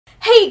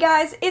Hey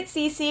guys, it's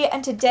Cece,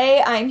 and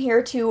today I'm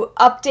here to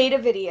update a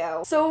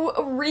video.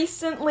 So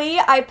recently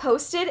I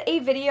posted a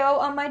video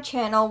on my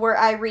channel where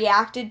I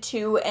reacted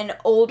to an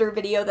older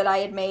video that I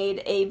had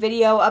made, a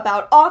video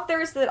about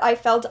authors that I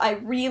felt I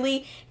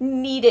really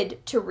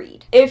needed to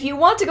read. If you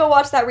want to go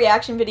watch that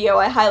reaction video,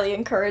 I highly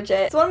encourage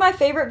it. It's one of my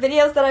favorite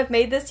videos that I've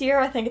made this year.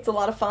 I think it's a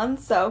lot of fun,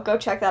 so go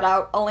check that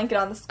out. I'll link it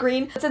on the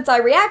screen. But since I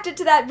reacted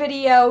to that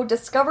video,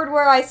 discovered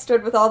where I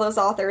stood with all those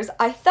authors,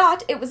 I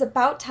thought it was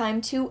about time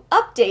to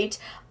update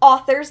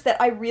authors that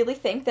I really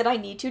think that I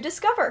need to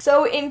discover.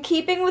 So in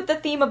keeping with the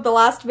theme of the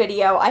last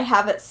video, I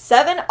have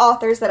 7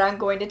 authors that I'm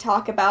going to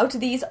talk about.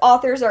 These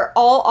authors are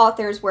all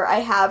authors where I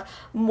have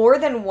more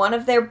than one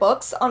of their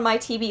books on my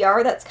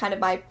TBR. That's kind of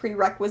my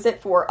prerequisite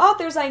for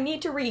authors I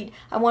need to read.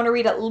 I want to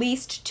read at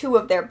least 2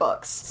 of their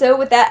books. So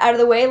with that out of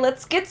the way,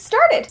 let's get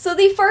started. So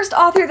the first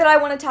author that I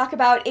want to talk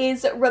about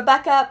is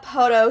Rebecca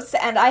Podos,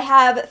 and I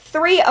have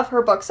 3 of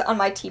her books on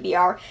my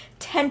TBR.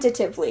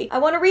 Tentatively. I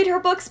want to read her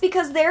books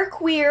because they're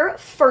queer,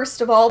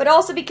 first of all, but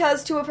also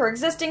because 2 of her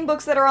existing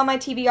books that are on my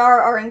TBR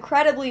are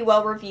incredibly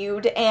well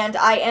reviewed, and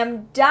I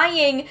am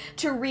dying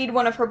to read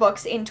one of her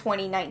books in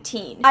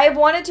 2019. I have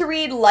wanted to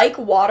read Like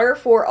Water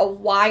for a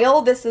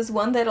while. This is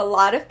one that a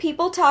lot of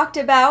people talked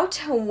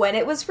about when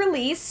it was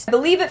released. I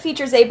believe it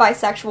features a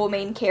bisexual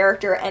main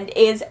character and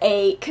is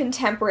a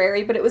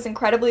contemporary, but it was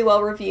incredibly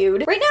well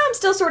reviewed. Right now I'm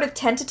still sort of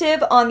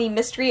tentative on The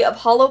Mystery of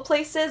Hollow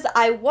Places.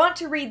 I want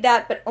to read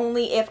that, but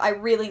only if I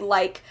really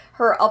like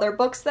her other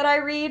books that I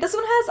read. This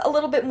one has a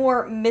little bit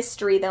more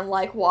mystery than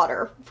Like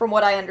Water, from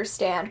what I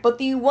understand, but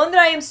the one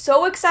that I am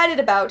so excited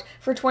about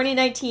for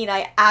 2019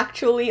 I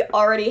actually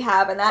already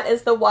have, and that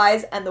is The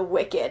Wise and the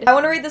Wicked. I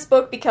want to read this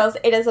book because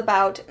it is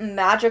about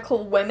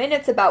magical women,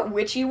 it's about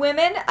witchy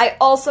women. I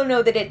also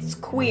know that it's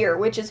queer,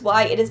 which is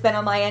why it has been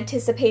on my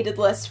anticipated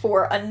list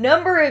for a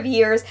number of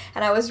years,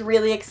 and I was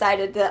really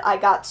excited that I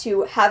got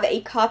to have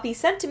a copy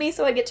sent to me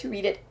so I get to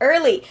read it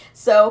early.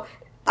 So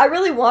I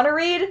really want to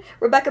read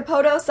Rebecca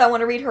Podos. I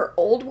want to read her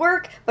old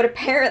work, but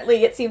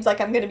apparently it seems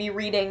like I'm going to be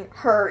reading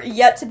her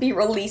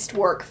yet-to-be-released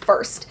work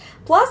first.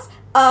 Plus,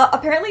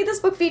 apparently this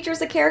book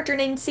features a character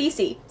named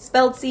Cece,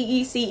 spelled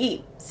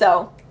C-E-C-E,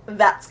 so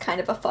that's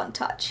kind of a fun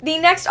touch. The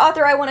next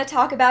author I want to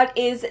talk about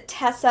is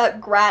Tessa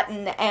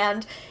Gratton,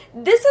 and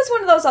this is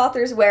one of those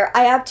authors where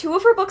I have 2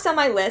 of her books on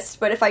my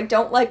list, but if I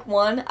don't like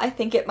one, I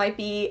think it might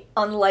be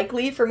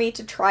unlikely for me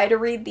to try to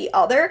read the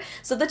other.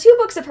 So the 2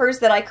 books of hers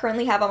that I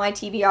currently have on my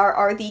TBR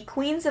are The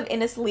Queens of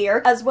Innis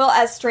Lear, as well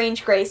as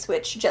Strange Grace,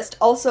 which just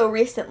also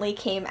recently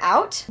came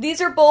out. These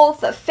are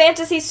both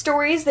fantasy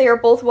stories. They are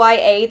both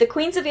YA. The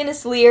Queens of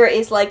Innis Lear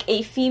is like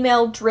a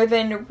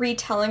female-driven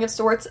retelling of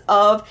sorts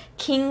of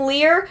King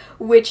Lear,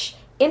 which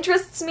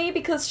interests me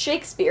because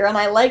Shakespeare, and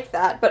I like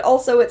that, but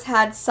also it's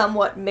had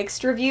somewhat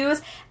mixed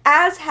reviews,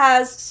 as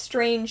has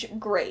Strange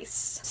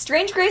Grace.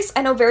 Strange Grace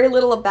I know very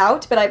little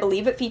about, but I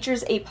believe it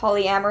features a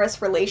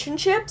polyamorous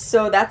relationship,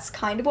 so that's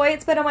kind of why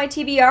it's been on my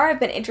TBR. I've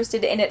been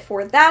interested in it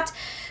for that.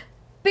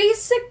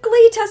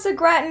 Basically, Tessa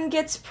Gratton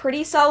gets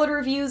pretty solid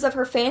reviews of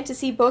her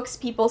fantasy books.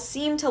 People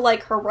seem to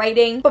like her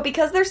writing, but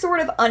because they're sort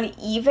of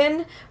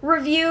uneven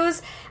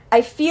reviews,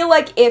 I feel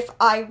like if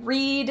I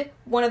read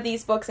one of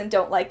these books and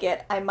don't like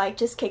it, I might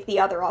just kick the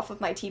other off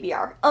of my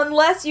TBR.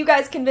 Unless you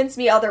guys convince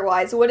me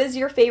otherwise. What is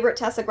your favorite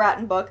Tessa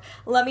Gratton book?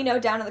 Let me know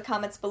down in the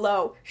comments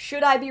below.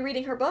 Should I be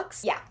reading her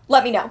books? Yeah,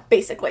 let me know,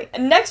 basically.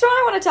 Next one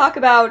I want to talk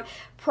about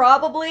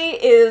probably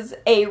is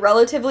a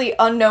relatively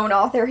unknown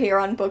author here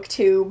on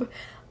BookTube.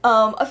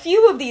 A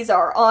few of these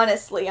are,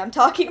 honestly. I'm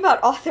talking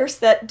about authors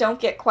that don't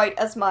get quite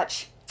as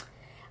much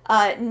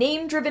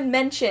name-driven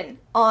mention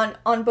on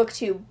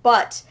BookTube,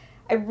 but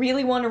I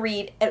really want to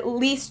read at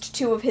least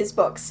 2 of his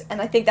books, and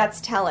I think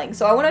that's telling.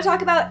 So I want to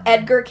talk about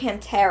Edgar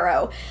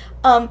Cantero.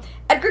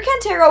 Edgar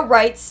Cantero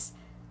writes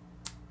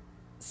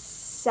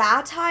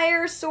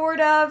satire, sort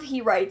of. He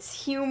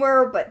writes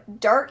humor, but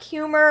dark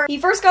humor. He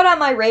first got on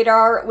my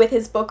radar with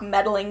his book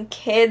Meddling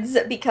Kids,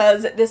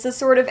 because this is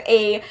sort of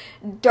a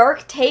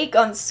dark take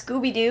on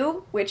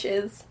Scooby-Doo, which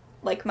is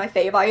like my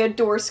fave. I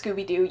adore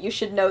Scooby-Doo. You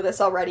should know this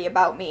already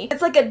about me.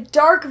 It's like a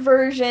dark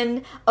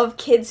version of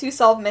Kids Who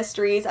Solve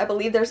Mysteries. I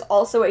believe there's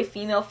also a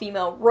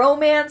female-female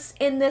romance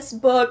in this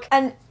book,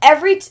 and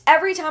every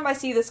time I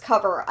see this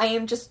cover, I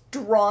am just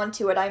drawn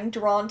to it. I'm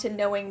drawn to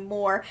knowing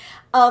more.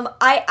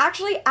 I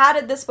actually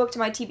added this book to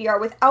my TBR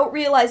without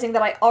realizing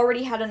that I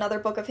already had another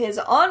book of his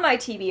on my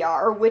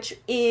TBR, which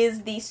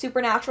is the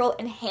Supernatural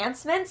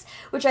Enhancements,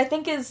 which I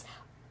think is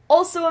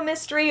also a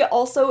mystery,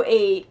 also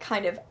a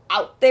kind of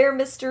out there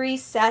mystery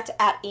set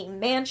at a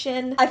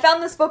mansion. I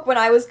found this book when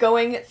I was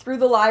going through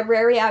the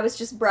library. I was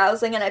just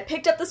browsing and I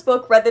picked up this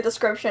book, read the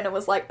description, and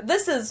was like,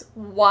 this is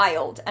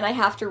wild, and I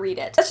have to read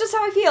it. That's just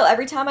how I feel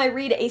every time I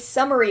read a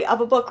summary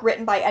of a book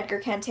written by Edgar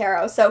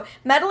Cantero. So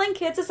Meddling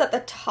Kids is at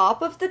the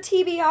top of the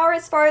TBR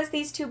as far as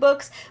these 2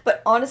 books,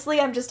 but honestly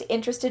I'm just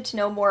interested to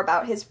know more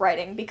about his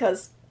writing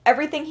because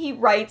everything he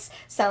writes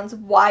sounds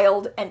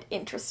wild and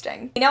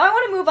interesting. Now I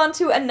want to move on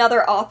to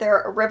another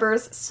author,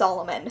 Rivers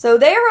Solomon. So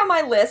they are on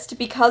my list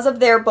because of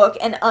their book,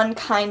 An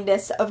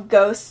Unkindness of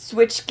Ghosts,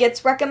 which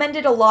gets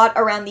recommended a lot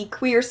around the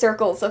queer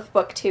circles of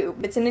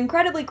booktube. It's an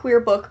incredibly queer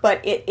book,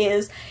 but it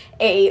is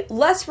a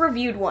less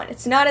reviewed one.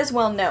 It's not as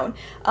well known.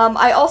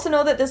 I also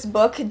know that this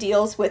book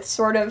deals with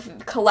sort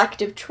of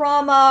collective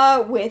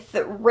trauma, with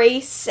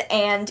race,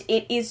 and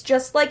it is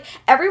just like,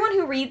 everyone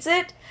who reads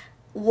it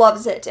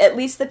loves it, at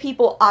least the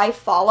people I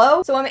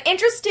follow. So I'm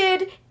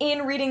interested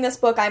in reading this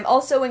book. I'm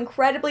also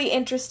incredibly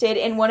interested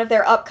in one of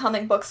their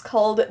upcoming books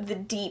called The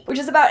Deep, which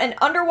is about an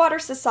underwater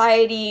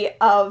society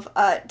of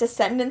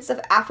descendants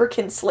of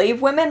African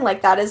slave women.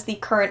 Like, that is the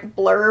current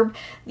blurb,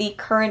 the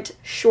current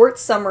short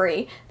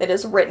summary that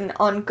is written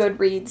on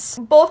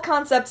Goodreads. Both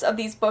concepts of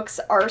these books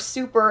are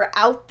super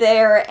out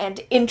there and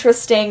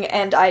interesting,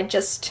 and I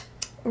just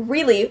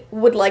really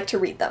would like to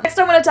read them. Next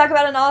I want to talk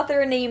about an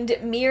author named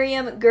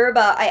Myriam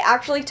Gurba. I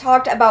actually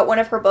talked about one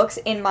of her books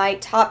in my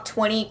top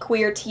 20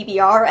 queer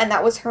TBR, and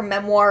that was her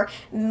memoir,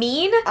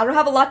 Mean. I don't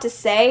have a lot to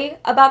say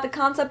about the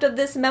concept of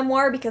this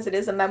memoir because it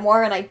is a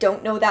memoir and I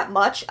don't know that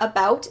much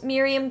about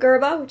Myriam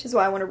Gurba, which is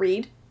why I want to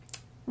read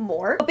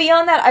more. But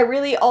beyond that, I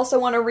really also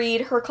want to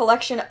read her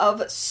collection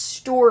of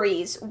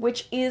stories,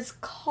 which is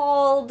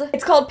called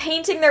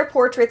Painting Their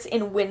Portraits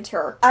in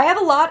Winter. I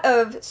have a lot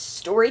of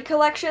story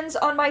collections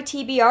on my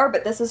TBR,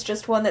 but this is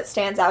just one that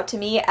stands out to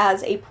me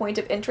as a point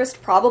of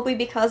interest, probably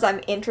because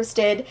I'm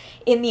interested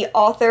in the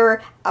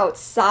author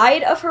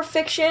outside of her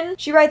fiction.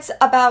 She writes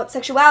about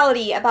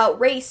sexuality, about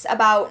race,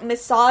 about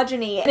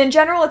misogyny, and in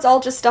general it's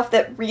all just stuff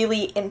that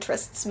really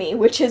interests me,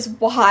 which is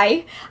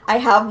why I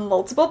have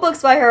multiple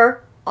books by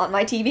her on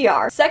my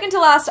TBR. Second to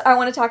last, I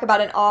want to talk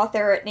about an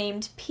author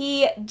named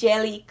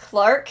Djèlí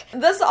Clark.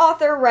 This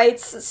author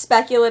writes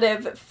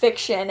speculative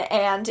fiction,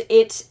 and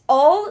it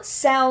all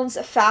sounds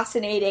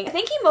fascinating. I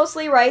think he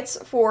mostly writes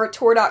for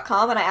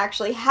Tor.com, and I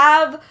actually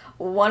have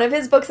one of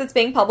his books that's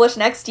being published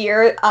next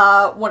year,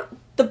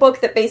 the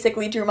book that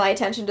basically drew my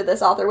attention to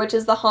this author, which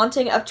is The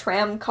Haunting of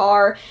Tram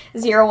Car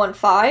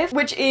 015,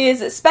 which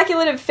is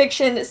speculative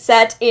fiction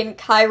set in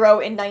Cairo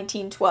in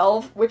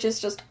 1912, which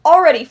is just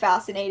already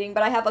fascinating,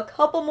 but I have a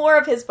couple more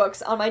of his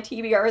books on my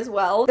TBR as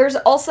well. There's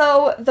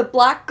also The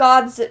Black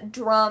God's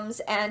Drums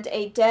and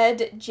A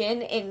Dead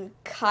Djinn in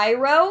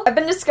Cairo. I've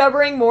been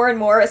discovering more and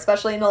more,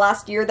 especially in the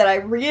last year, that I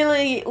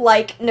really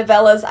like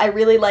novellas. I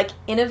really like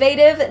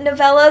innovative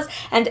novellas,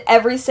 and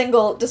every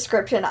single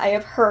description I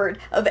have heard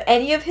of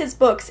any of his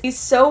books is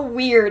so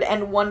weird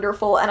and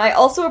wonderful, and I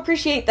also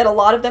appreciate that a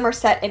lot of them are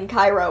set in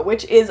Cairo,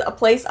 which is a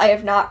place I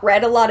have not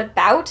read a lot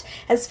about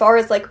as far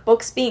as like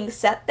books being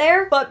set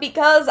there, but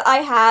because I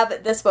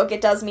have this book, it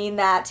does mean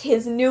that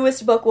his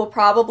newest book will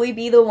probably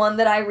be the one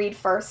that I read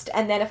first,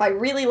 and then if I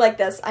really like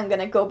this, I'm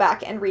gonna go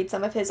back and read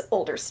some of his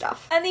older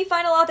stuff. And the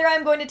final author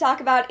I'm going to talk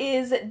about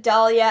is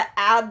Dahlia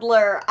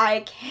Adler.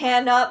 I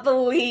cannot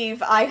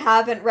believe I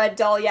haven't read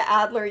Dahlia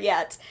Adler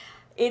yet.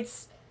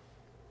 It's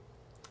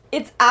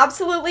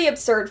absolutely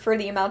absurd for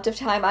the amount of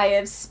time I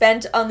have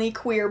spent on the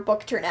queer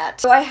bookternet.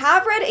 So I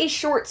have read a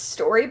short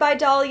story by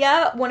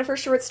Dahlia. One of her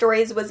short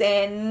stories was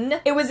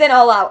in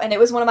All Out, and it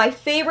was one of my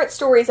favorite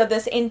stories of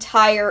this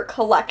entire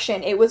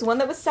collection. It was one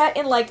that was set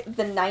in like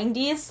the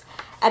 90s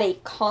at a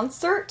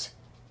concert.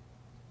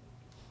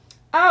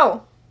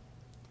 Oh.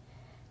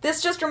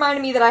 This just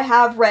reminded me that I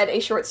have read a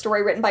short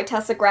story written by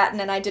Tessa Gratton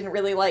and I didn't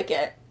really like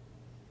it.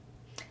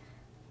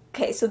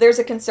 Okay, so there's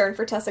a concern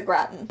for Tessa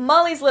Gratton.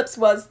 Molly's Lips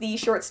was the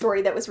short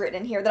story that was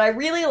written in here that I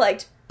really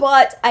liked,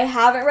 but I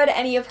haven't read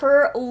any of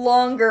her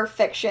longer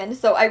fiction,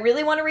 so I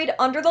really want to read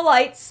Under the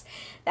Lights.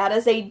 That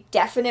is a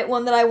definite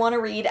one that I want to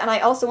read, and I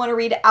also want to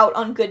read Out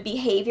on Good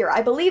Behavior.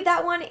 I believe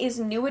that one is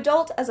new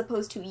adult as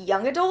opposed to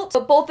young adult,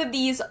 but both of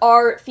these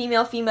are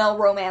female-female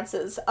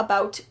romances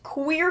about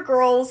queer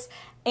girls.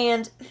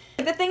 And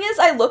the thing is,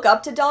 I look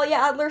up to Dahlia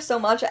Adler so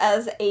much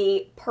as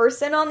a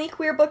person on the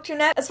queer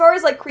bookternet. As far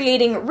as like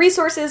creating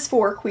resources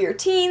for queer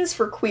teens,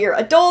 for queer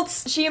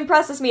adults, she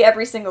impresses me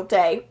every single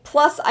day.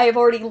 Plus, I have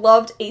already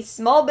loved a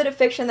small bit of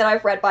fiction that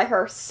I've read by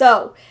her,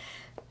 so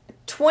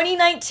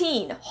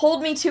 2019,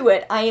 hold me to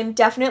it. I am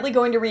definitely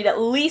going to read at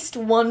least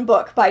one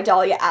book by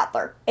Dahlia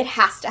Adler. It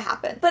has to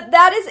happen. But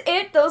that is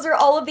it. Those are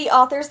all of the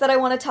authors that I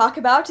want to talk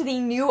about, the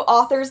new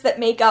authors that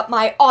make up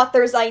my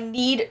authors I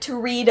need to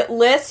read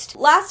list.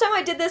 Last time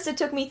I did this, it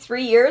took me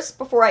 3 years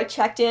before I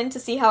checked in to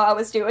see how I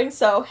was doing,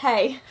 so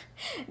hey.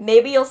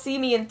 Maybe you'll see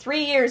me in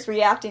 3 years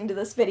reacting to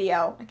this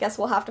video. I guess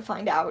we'll have to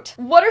find out.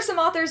 What are some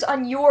authors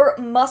on your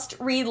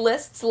must-read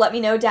lists? Let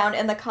me know down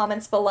in the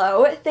comments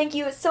below. Thank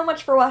you so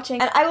much for watching,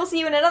 and I will see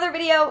you in another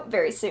video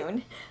very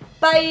soon.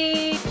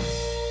 Bye!